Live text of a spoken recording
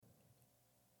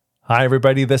Hi,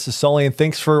 everybody. This is Sully, and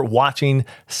thanks for watching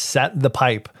Set the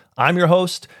Pipe. I'm your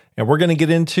host, and we're going to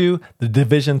get into the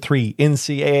Division III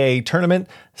NCAA tournament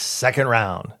second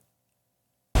round.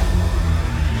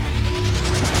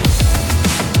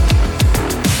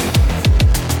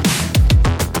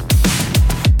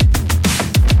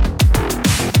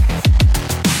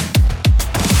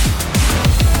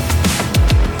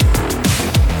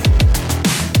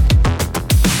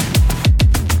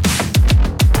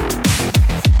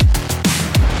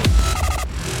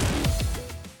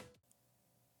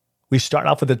 We start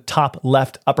off with the top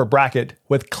left upper bracket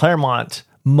with Claremont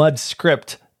Mud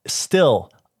Script still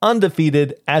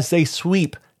undefeated as they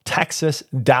sweep Texas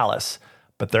Dallas.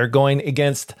 But they're going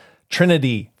against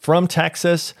Trinity from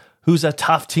Texas, who's a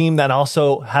tough team that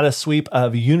also had a sweep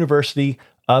of University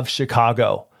of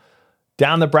Chicago.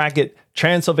 Down the bracket,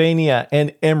 Transylvania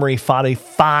and Emory fought a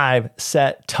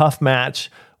 5-set tough match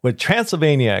with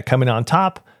Transylvania coming on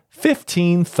top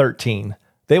 15-13.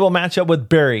 They will match up with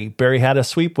Berry. Berry had a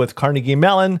sweep with Carnegie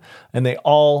Mellon, and they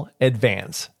all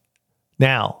advance.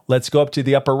 Now, let's go up to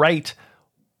the upper right.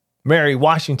 Mary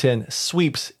Washington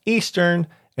sweeps Eastern,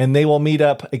 and they will meet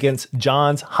up against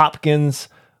Johns Hopkins,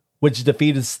 which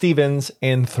defeated Stevens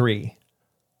in 3.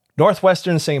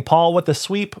 Northwestern St. Paul with a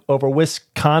sweep over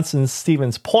Wisconsin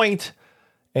Stevens Point,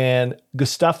 and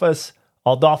Gustavus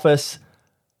Adolphus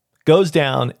goes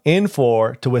down in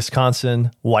 4 to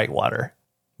Wisconsin Whitewater.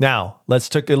 Now, let's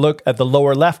take a look at the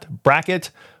lower left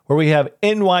bracket where we have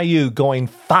NYU going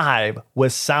 5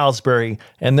 with Salisbury,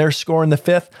 and their score in the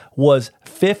 5th was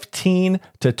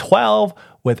 15-12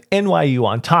 with NYU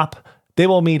on top. They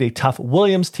will meet a tough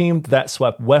Williams team that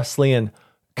swept Wesleyan,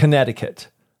 Connecticut.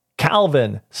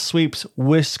 Calvin sweeps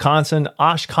Wisconsin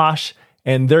Oshkosh,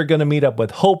 and they're going to meet up with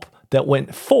Hope that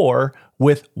went 4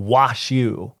 with Wash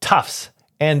U. Tufts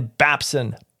and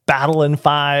Babson battle in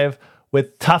 5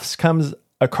 with Tufts comes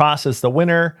across as the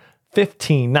winner,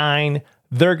 15-9.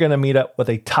 They're going to meet up with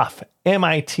a tough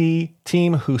MIT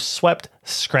team who swept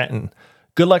Scranton.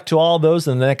 Good luck to all those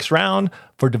in the next round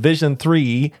for Division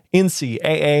III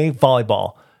NCAA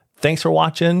volleyball. Thanks for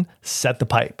watching Set the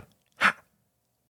Pipe.